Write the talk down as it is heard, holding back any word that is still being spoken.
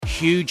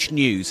huge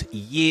news,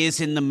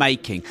 years in the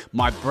making,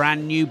 my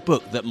brand new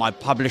book that my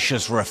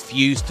publishers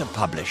refuse to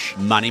publish,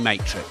 Money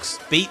Matrix.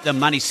 Beat the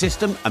money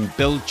system and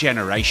build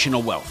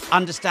generational wealth.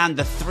 Understand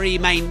the three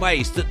main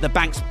ways that the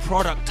banks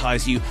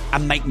productize you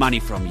and make money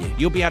from you.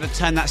 You'll be able to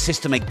turn that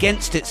system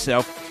against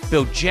itself,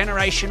 build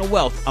generational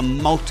wealth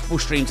and multiple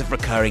streams of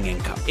recurring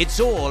income. It's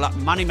all at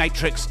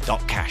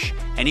moneymatrix.cash.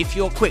 And if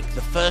you're quick,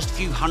 the first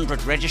few hundred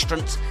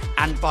registrants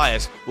and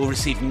buyers will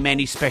receive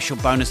many special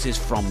bonuses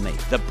from me.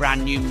 The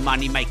brand new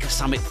Moneymaker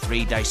Summit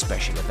 3-day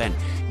special event.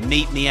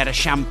 Meet me at a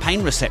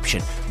champagne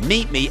reception.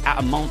 Meet me at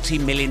a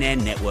multi-millionaire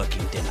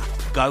networking dinner.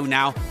 Go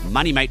now,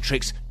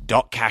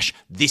 moneymatrix.cash.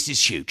 This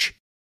is huge.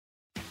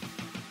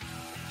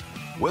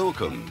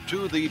 Welcome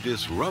to the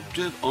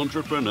Disruptive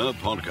Entrepreneur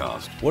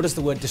Podcast. What does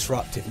the word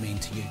disruptive mean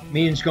to you? It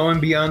means going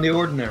beyond the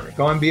ordinary,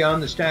 going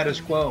beyond the status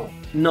quo.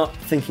 Not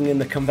thinking in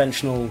the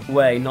conventional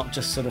way, not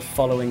just sort of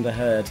following the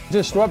herd.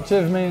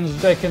 Disruptive means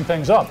shaking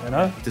things up, you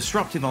know?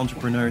 Disruptive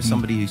entrepreneur is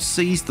somebody who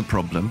sees the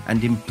problem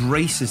and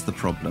embraces the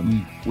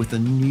problem with a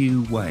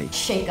new way.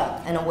 Shake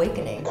up and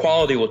awakening.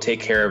 Quality will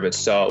take care of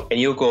itself, and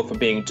you'll go from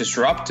being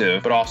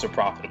disruptive but also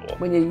profitable.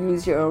 When you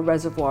use your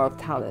reservoir of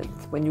talent,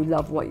 when you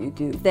love what you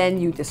do, then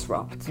you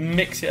disrupt.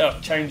 Mix it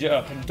up, change it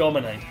up, and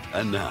dominate.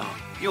 And now,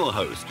 your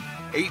host,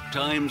 8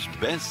 times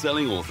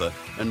best-selling author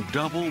and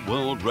double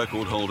world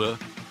record holder,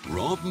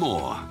 Rob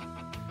Moore.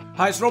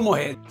 Hi, it's Rob Moore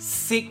here.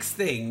 6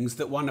 things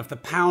that one of the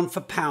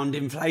pound-for-pound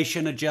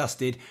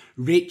inflation-adjusted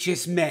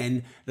richest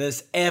men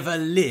that's ever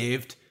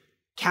lived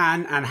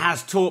can and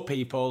has taught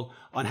people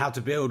on how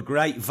to build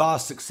great,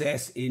 vast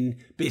success in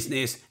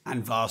business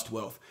and vast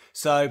wealth.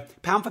 So,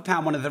 pound for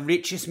pound, one of the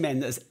richest men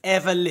that has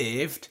ever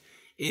lived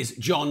is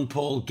John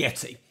Paul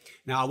Getty.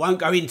 Now, I won't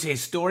go into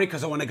his story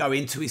because I want to go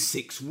into his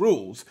 6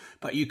 rules,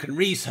 but you can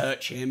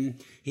research him.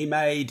 He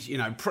made,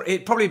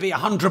 it'd probably be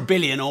 100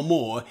 billion or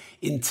more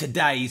in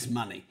today's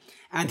money.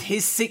 And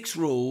his 6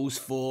 rules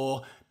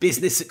for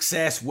business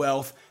success,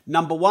 wealth,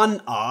 number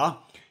 1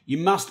 are, you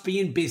must be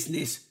in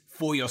business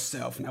for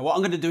yourself. Now, what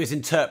I'm going to do is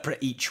interpret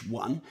each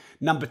one.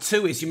 Number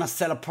 2 is you must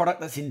sell a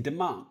product that's in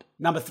demand.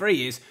 Number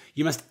 3 is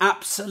you must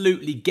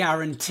absolutely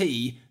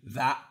guarantee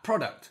that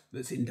product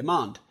that's in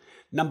demand.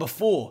 Number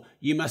 4,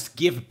 you must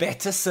give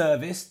better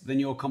service than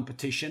your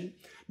competition.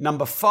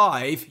 Number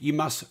 5, you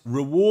must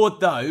reward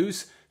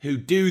those who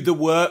do the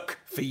work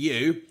for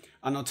you.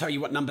 And I'll tell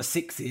you what number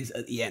 6 is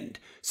at the end.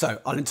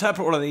 So I'll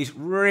interpret all of these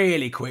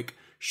really quick,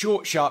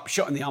 short, sharp,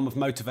 shot in the arm of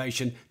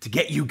motivation to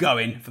get you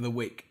going for the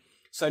week.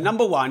 So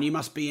number 1, you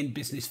must be in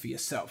business for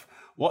yourself.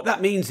 What that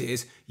means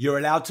is you're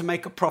allowed to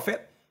make a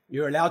profit.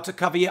 You're allowed to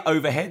cover your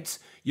overheads.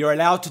 You're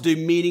allowed to do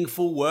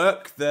meaningful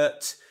work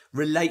that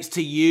relates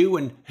to you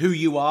and who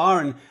you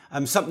are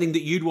and something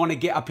that you'd want to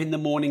get up in the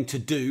morning to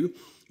do.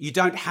 You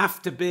don't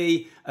have to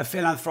be a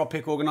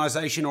philanthropic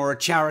organization or a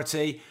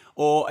charity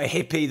or a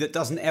hippie that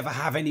doesn't ever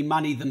have any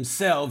money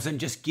themselves and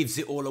just gives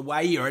it all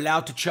away. You're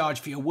allowed to charge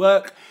for your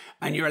work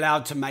and you're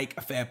allowed to make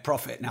a fair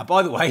profit. Now,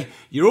 by the way,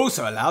 you're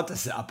also allowed to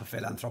set up a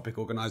philanthropic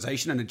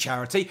organization and a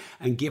charity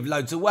and give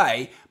loads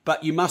away,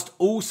 but you must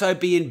also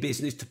be in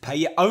business to pay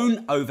your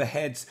own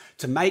overheads,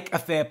 to make a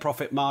fair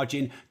profit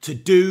margin, to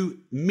do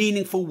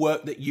meaningful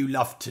work that you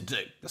love to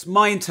do. That's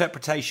my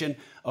interpretation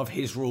of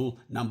his rule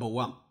number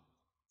 1.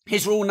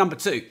 His rule number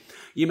 2,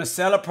 you must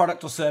sell a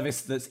product or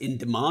service that's in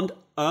demand,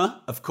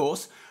 of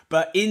course,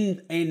 but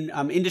in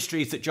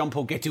industries that John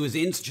Paul Getty was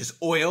in, such as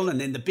oil,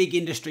 and then the big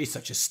industries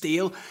such as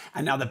steel,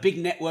 and now the big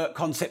network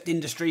concept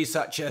industries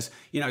such as,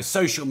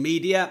 social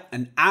media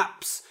and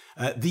apps,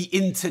 the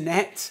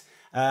internet,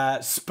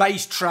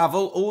 space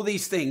travel, all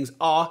these things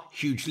are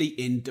hugely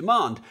in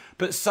demand.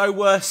 But so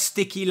were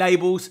sticky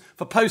labels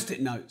for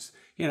Post-it notes.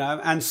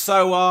 And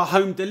so are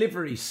home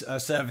delivery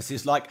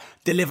services like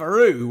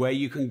Deliveroo, where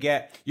you can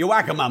get your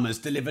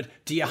Wagamamas delivered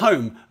to your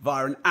home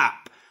via an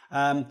app.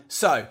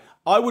 So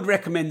I would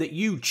recommend that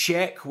you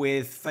check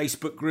with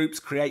Facebook groups,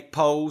 create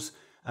polls,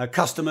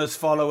 customers,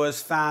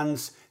 followers,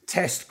 fans,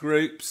 test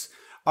groups.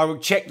 I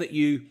would check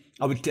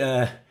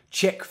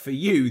for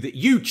you that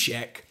you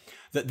check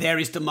that there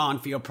is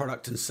demand for your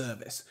product and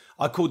service.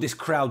 I call this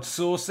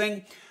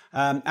crowdsourcing.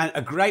 And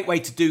a great way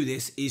to do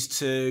this is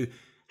to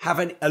have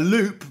a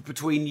loop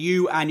between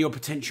you and your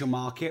potential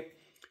market,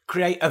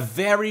 create a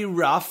very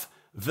rough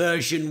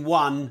version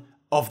 1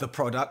 of the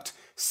product,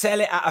 sell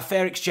it at a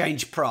fair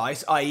exchange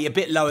price, i.e. a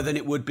bit lower than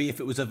it would be if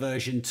it was a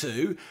version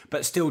 2,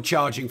 but still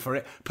charging for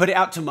it, put it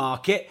out to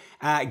market,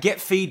 get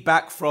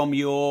feedback from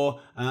your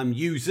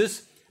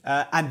users,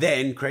 and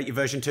then create your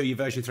version 2, your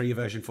version 3, your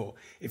version 4.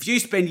 If you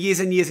spend years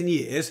and years and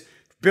years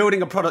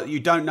building a product that you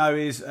don't know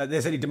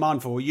there's any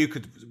demand for, you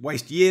could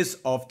waste years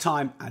of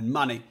time and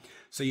money.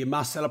 So you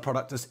must sell a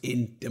product that's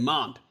in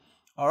demand.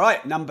 All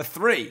right, number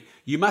 3,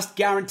 you must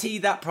guarantee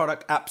that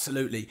product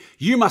absolutely.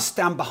 You must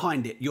stand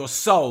behind it, your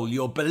soul,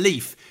 your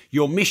belief,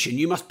 your mission.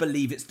 You must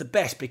believe it's the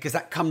best because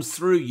that comes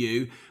through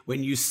you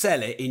when you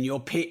sell it in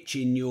your pitch,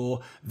 in your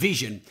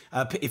vision.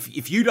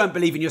 If you don't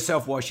believe in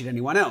yourself, why should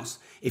anyone else?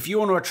 If you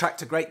want to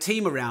attract a great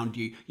team around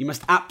you, you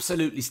must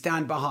absolutely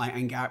stand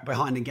behind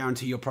and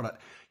guarantee your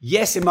product.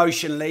 Yes,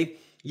 emotionally.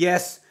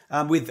 Yes,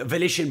 with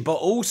volition, but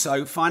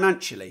also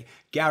financially,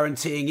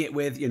 guaranteeing it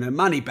with,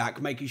 money back,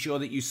 making sure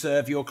that you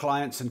serve your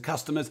clients and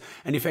customers.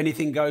 And if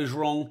anything goes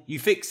wrong, you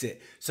fix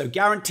it. So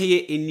guarantee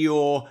it in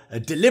your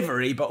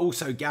delivery, but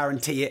also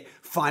guarantee it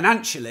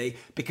financially,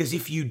 because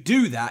if you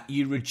do that,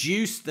 you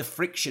reduce the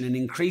friction and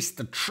increase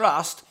the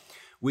trust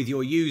with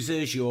your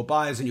users, your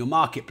buyers, and your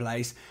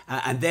marketplace,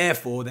 and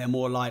therefore they're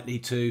more likely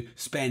to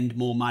spend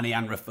more money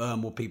and refer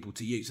more people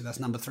to you. So that's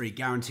number 3,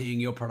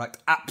 guaranteeing your product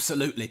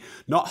absolutely,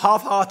 not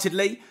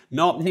half-heartedly,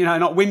 not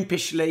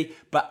wimpishly,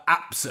 but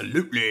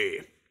absolutely.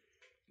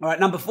 All right,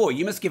 number 4,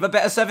 you must give a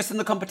better service than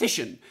the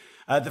competition.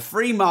 The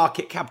free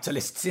market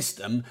capitalist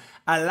system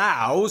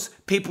allows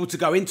people to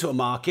go into a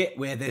market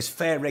where there's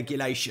fair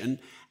regulation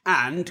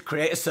and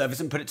create a service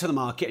and put it to the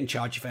market and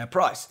charge a fair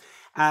price.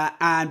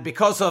 And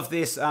because of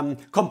this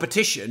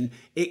competition,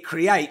 it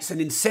creates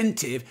an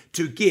incentive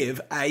to give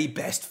a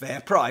best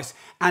fair price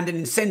and an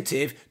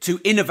incentive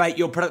to innovate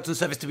your product and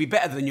service to be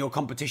better than your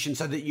competition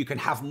so that you can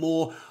have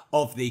more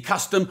of the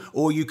custom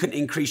or you can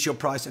increase your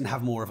price and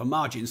have more of a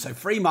margin. So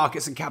free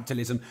markets and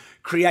capitalism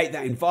create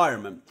that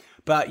environment.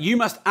 But you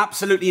must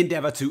absolutely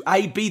endeavor to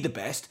A, be the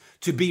best,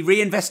 to B,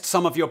 reinvest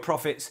some of your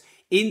profits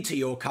into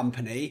your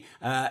company,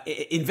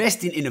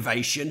 invest in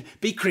innovation,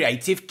 be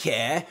creative,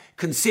 care,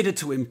 consider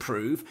to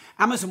improve.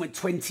 Amazon went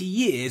 20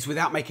 years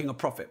without making a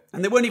profit,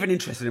 and they weren't even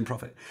interested in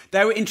profit.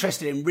 They were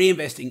interested in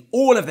reinvesting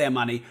all of their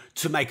money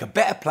to make a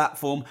better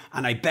platform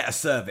and a better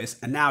service.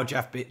 And now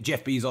Jeff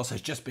Bezos has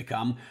just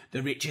become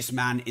the richest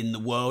man in the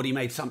world. He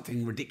made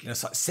something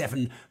ridiculous like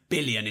 $7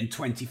 billion in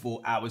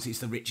 24 hours. He's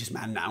the richest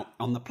man now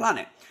on the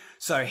planet.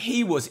 So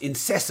he was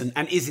incessant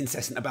and is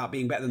incessant about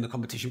being better than the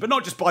competition, but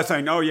not just by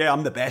saying, oh yeah,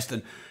 I'm the best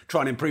and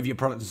trying to improve your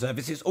product and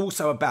service. It's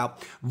also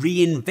about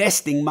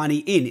reinvesting money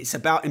in. It's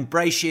about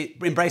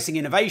embracing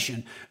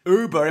innovation.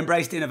 Uber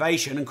embraced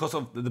innovation, and because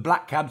of the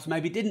black cabs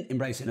maybe didn't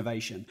embrace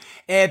innovation.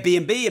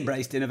 Airbnb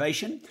embraced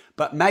innovation,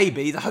 but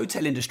maybe the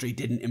hotel industry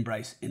didn't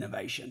embrace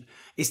innovation.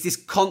 It's this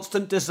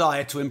constant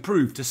desire to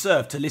improve, to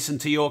serve, to listen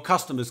to your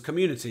customers,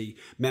 community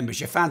members,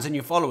 your fans and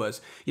your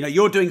followers.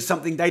 You're doing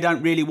something, they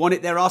don't really want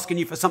it. They're asking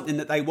you for something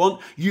that they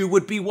want. You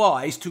would be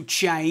wise to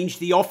change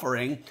the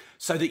offering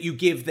so that you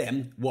give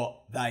them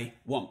what they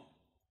want.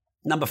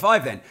 Number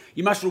 5 then,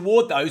 you must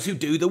reward those who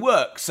do the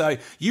work. So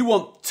you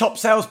want top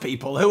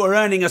salespeople who are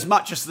earning as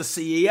much as the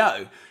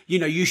CEO.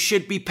 You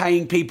should be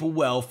paying people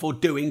well for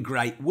doing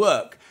great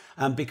work.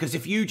 Because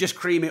if you just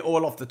cream it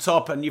all off the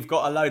top and you've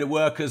got a load of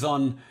workers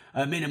on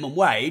a minimum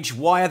wage,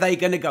 why are they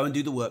going to go and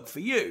do the work for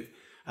you?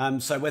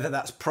 So whether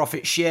that's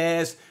profit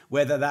shares,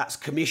 whether that's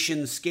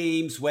commission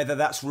schemes, whether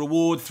that's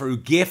reward through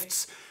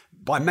gifts,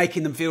 by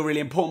making them feel really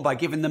important, by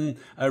giving them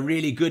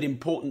really good,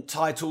 important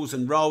titles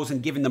and roles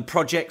and giving them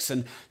projects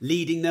and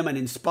leading them and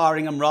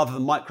inspiring them rather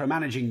than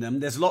micromanaging them.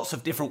 There's lots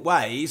of different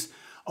ways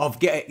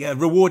of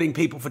rewarding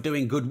people for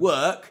doing good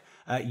work.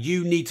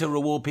 You need to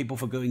reward people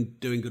for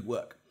doing good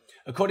work.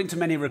 According to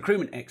many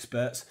recruitment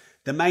experts,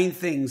 the main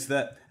things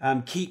that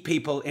keep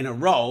people in a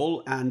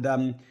role and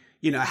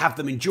have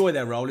them enjoy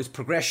their role is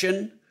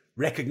progression,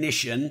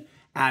 recognition,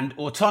 and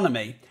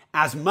autonomy,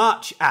 as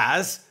much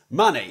as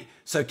money.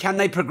 So can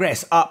they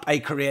progress up a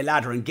career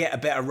ladder and get a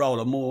better role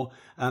or more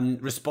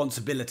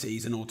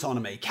responsibilities and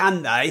autonomy?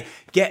 Can they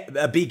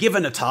be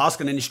given a task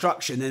and an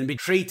instruction and be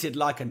treated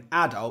like an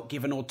adult,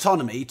 given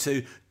autonomy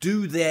to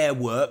do their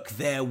work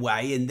their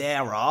way in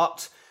their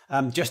art,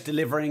 just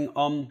delivering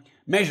on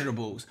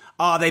measurables?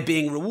 Are they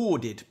being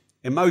rewarded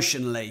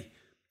emotionally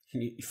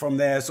from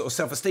their sort of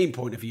self-esteem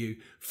point of view,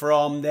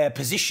 from their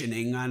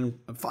positioning and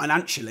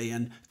financially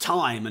and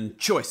time and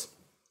choice?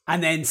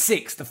 And then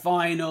 6, the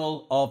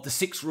final of the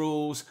 6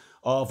 rules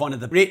of one of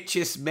the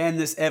richest men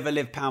that's ever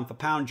lived, pound for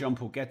pound, John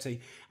Paul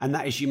Getty, and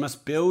that is you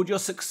must build your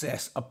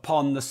success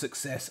upon the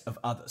success of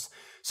others.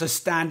 So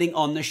standing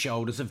on the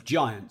shoulders of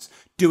giants,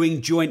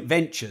 doing joint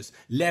ventures,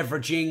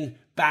 leveraging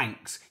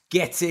banks,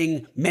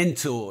 getting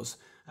mentors,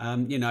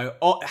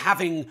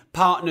 having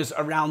partners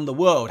around the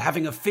world,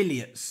 having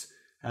affiliates,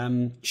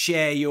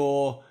 share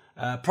your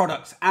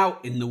products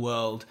out in the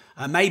world,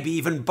 maybe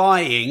even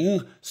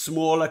buying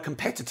smaller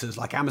competitors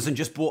like Amazon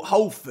just bought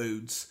Whole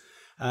Foods,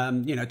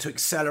 to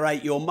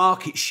accelerate your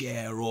market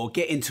share or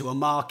get into a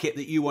market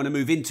that you want to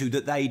move into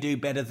that they do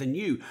better than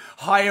you.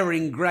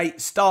 Hiring great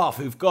staff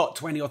who've got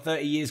 20 or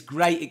 30 years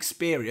great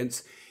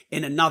experience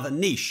in another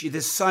niche.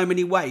 There's so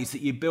many ways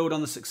that you build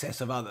on the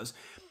success of others.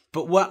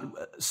 But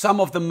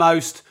some of the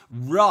most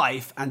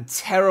rife and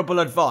terrible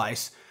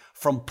advice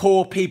from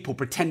poor people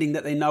pretending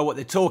that they know what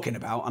they're talking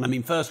about, and I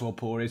mean first world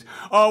poor, is,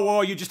 oh,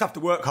 well, you just have to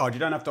work hard. You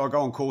don't have to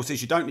go on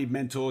courses. You don't need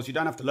mentors. You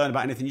don't have to learn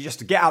about anything. You just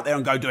have to get out there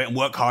and go do it and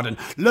work hard and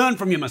learn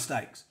from your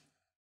mistakes.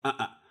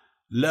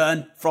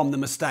 Learn from the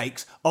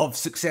mistakes of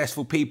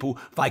successful people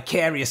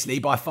vicariously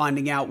by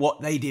finding out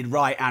what they did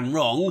right and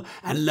wrong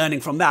and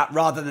learning from that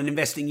rather than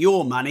investing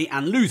your money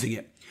and losing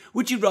it.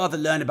 Would you rather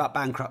learn about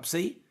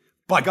bankruptcy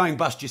by going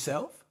bust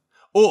yourself,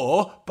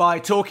 or by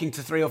talking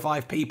to 3 or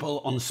 5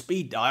 people on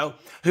speed dial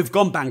who've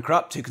gone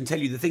bankrupt, who can tell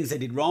you the things they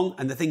did wrong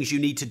and the things you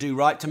need to do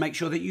right to make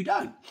sure that you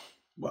don't.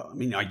 Well, I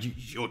mean,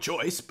 it's your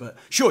choice, but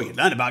sure, you'd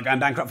learn about going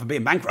bankrupt for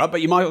being bankrupt,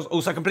 but you might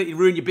also completely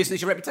ruin your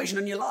business, your reputation,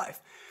 and your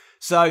life.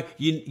 So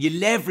you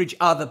leverage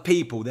other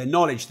people, their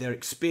knowledge, their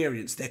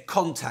experience, their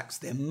contacts,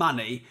 their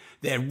money,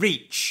 their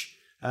reach,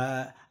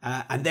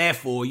 and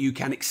therefore you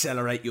can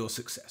accelerate your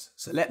success.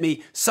 So let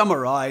me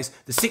summarize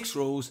the 6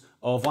 rules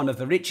of one of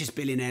the richest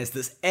billionaires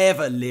that's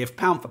ever lived,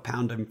 pound for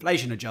pound,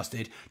 inflation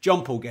adjusted,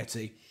 John Paul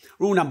Getty.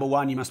 Rule number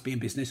 1, you must be in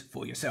business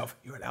for yourself.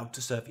 You're allowed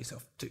to serve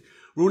yourself too.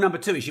 Rule number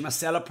 2 is you must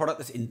sell a product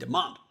that's in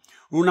demand.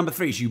 Rule number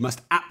 3 is you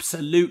must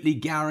absolutely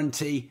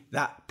guarantee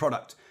that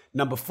product.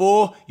 Number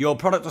 4, your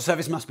product or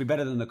service must be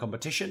better than the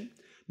competition.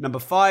 Number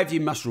 5, you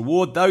must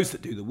reward those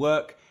that do the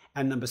work.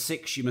 And number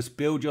 6, you must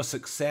build your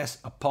success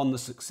upon the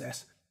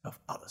success of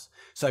others.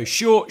 So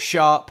short,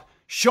 sharp,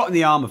 shot in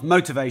the arm of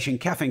motivation,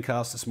 Caffeine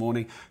Cast this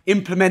morning.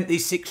 Implement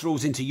these 6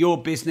 rules into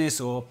your business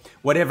or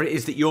whatever it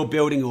is that you're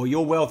building or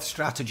your wealth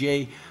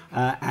strategy,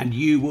 and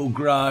you will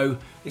grow.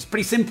 It's a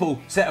pretty simple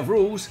set of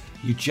rules.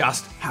 You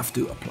just have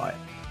to apply it.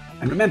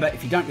 And remember,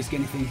 if you don't risk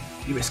anything,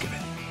 you risk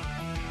everything.